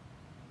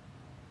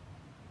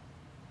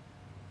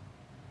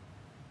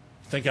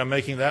 Think I'm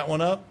making that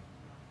one up?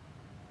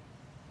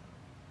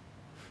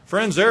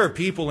 Friends, there are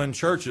people in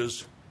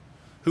churches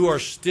who are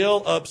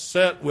still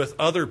upset with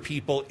other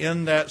people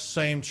in that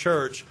same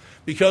church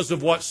because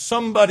of what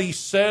somebody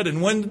said.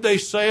 And when did they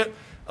say it?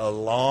 A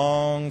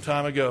long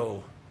time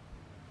ago.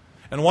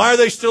 And why are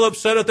they still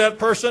upset at that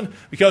person?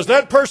 Because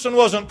that person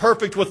wasn't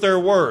perfect with their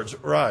words.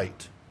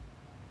 Right.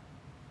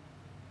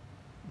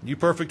 You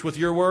perfect with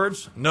your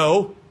words?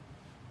 No.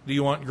 Do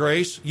you want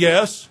grace?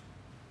 Yes.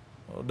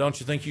 Well,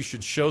 don't you think you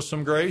should show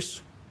some grace?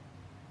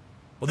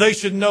 Well, they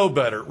should know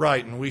better.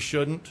 Right, and we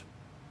shouldn't.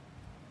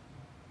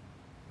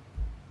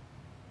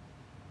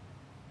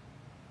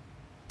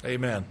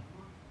 Amen.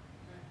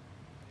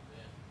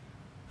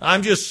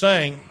 I'm just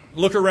saying,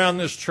 look around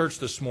this church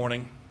this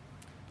morning.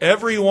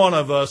 Every one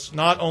of us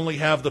not only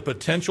have the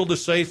potential to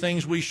say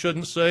things we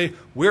shouldn't say,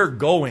 we're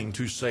going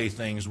to say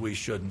things we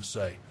shouldn't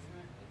say.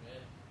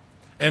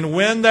 And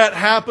when that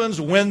happens,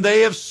 when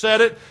they have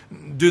said it,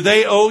 do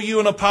they owe you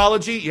an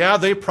apology? Yeah,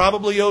 they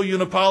probably owe you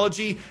an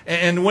apology.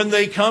 And when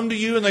they come to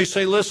you and they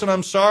say, listen,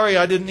 I'm sorry,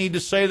 I didn't need to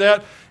say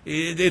that,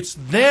 it's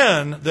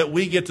then that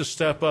we get to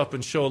step up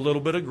and show a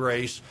little bit of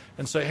grace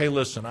and say, hey,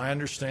 listen, I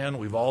understand,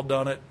 we've all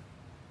done it,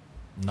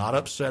 I'm not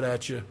upset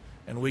at you,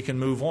 and we can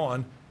move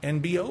on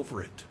and be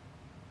over it.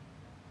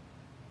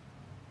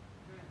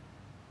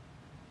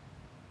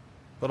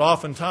 But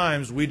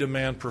oftentimes we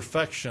demand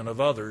perfection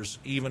of others,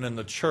 even in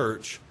the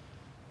church,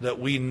 that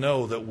we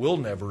know that we'll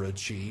never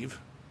achieve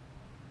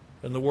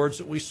in the words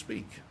that we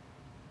speak.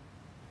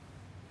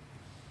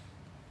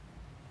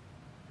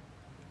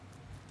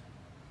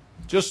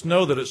 Just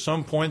know that at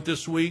some point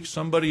this week,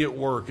 somebody at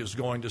work is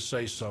going to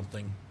say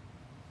something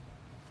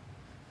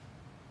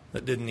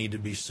that didn't need to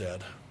be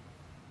said.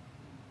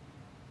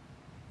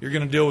 You're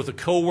going to deal with a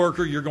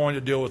coworker, you're going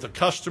to deal with a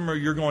customer,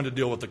 you're going to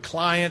deal with a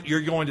client,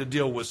 you're going to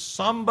deal with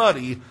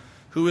somebody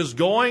who is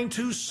going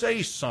to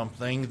say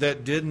something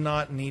that did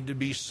not need to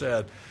be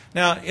said.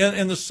 Now,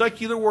 in the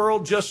secular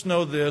world, just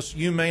know this,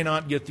 you may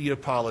not get the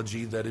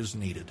apology that is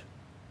needed.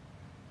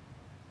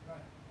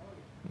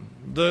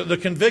 The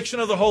conviction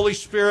of the Holy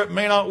Spirit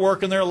may not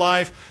work in their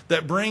life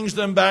that brings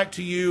them back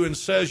to you and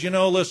says,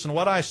 listen,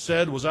 what I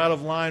said was out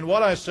of line.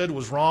 What I said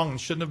was wrong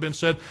and shouldn't have been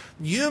said.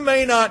 You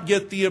may not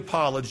get the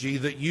apology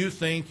that you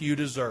think you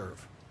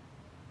deserve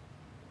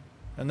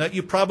and that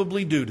you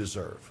probably do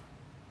deserve.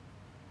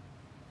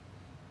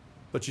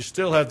 But you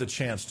still have the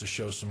chance to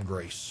show some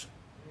grace.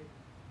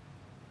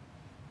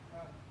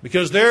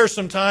 Because there are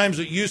some times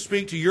that you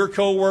speak to your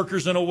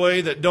coworkers in a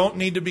way that don't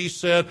need to be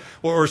said,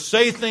 or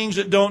say things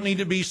that don't need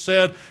to be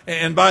said,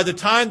 and by the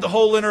time the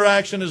whole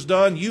interaction is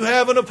done, you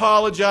haven't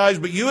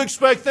apologized, but you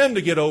expect them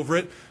to get over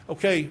it.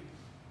 Okay,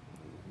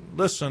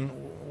 listen,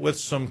 with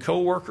some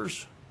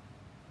coworkers,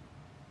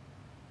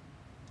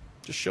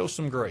 just show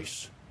some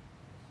grace.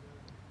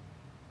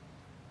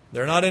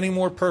 They're not any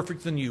more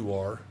perfect than you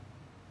are.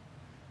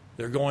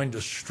 They're going to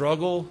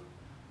struggle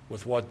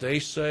with what they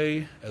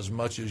say as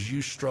much as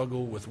you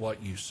struggle with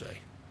what you say.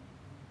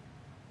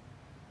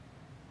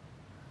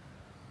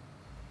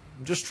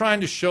 I'm just trying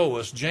to show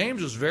us,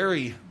 James is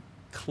very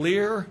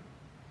clear,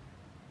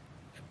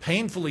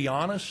 painfully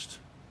honest,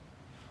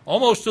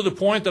 almost to the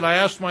point that I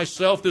asked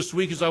myself this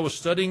week as I was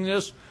studying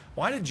this,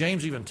 why did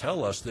James even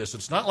tell us this?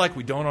 It's not like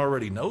we don't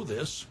already know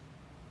this,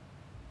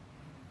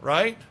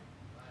 right?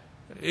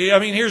 I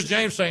mean, here's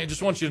James saying, I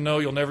just want you to know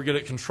you'll never get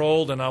it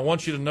controlled, and I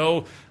want you to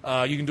know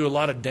you can do a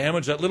lot of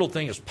damage. That little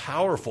thing is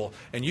powerful,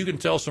 and you can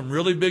tell some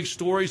really big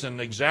stories and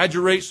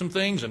exaggerate some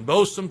things and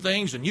boast some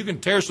things, and you can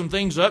tear some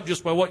things up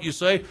just by what you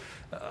say.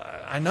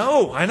 I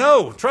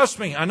know. Trust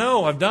me, I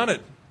know. I've done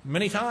it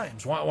many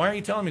times. Why are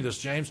you telling me this,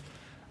 James?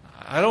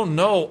 I don't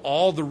know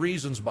all the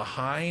reasons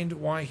behind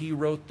why he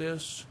wrote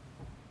this,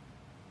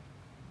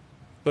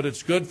 but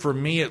it's good for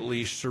me at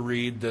least to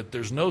read that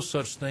there's no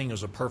such thing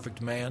as a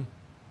perfect man.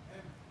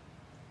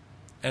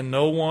 And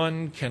no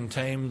one can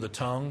tame the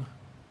tongue.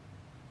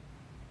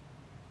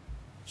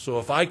 So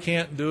if I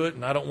can't do it,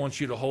 and I don't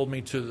want you to hold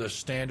me to the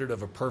standard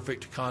of a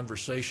perfect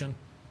conversation,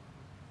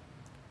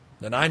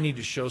 then I need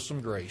to show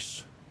some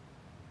grace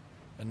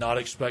and not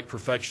expect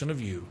perfection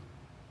of you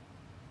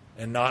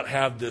and not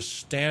have this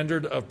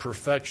standard of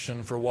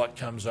perfection for what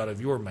comes out of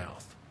your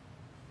mouth,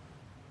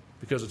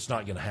 because it's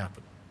not going to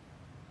happen.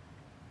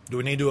 Do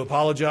we need to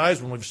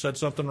apologize when we've said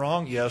something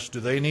wrong? Yes. Do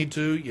they need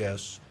to?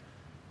 Yes.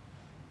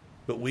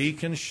 But we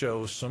can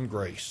show some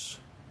grace,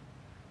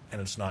 and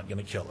it's not going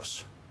to kill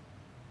us.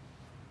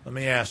 Let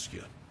me ask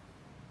you,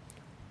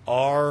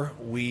 are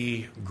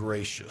we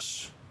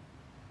gracious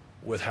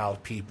with how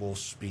people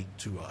speak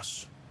to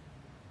us?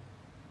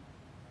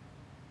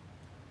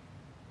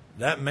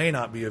 That may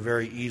not be a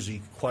very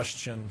easy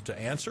question to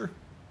answer,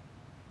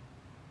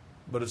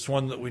 but it's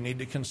one that we need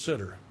to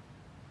consider.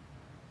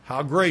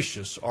 How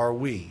gracious are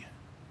we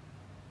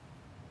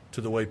to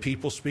the way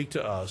people speak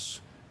to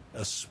us,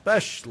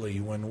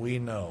 especially when we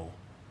know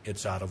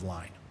it's out of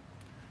line?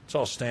 Let's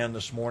all stand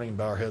this morning and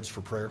bow our heads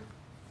for prayer.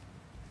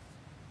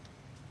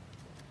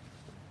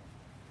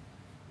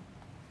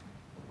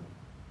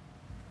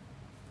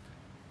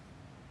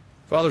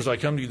 Father, as I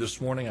come to you this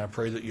morning, I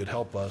pray that you'd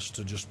help us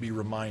to just be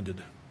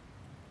reminded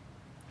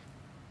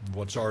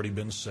what's already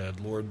been said.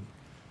 Lord,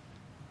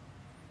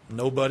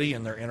 nobody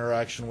in their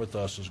interaction with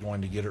us is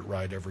going to get it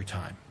right every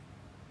time.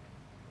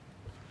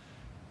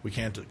 We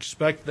can't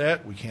expect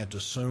that, we can't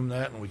assume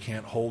that, and we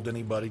can't hold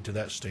anybody to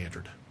that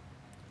standard.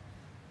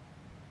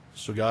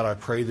 So God, I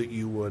pray that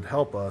you would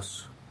help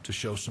us to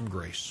show some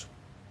grace.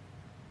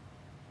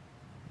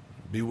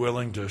 Be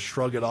willing to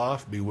shrug it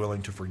off, be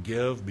willing to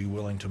forgive, be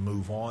willing to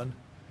move on,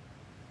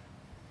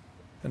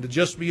 and to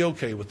just be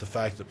okay with the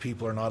fact that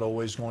people are not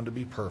always going to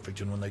be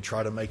perfect, and when they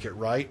try to make it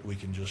right, we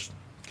can just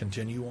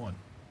continue on.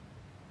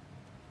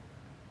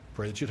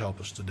 Pray that you'd help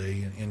us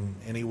today in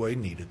any way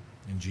needed.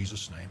 In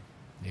Jesus' name,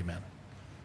 amen.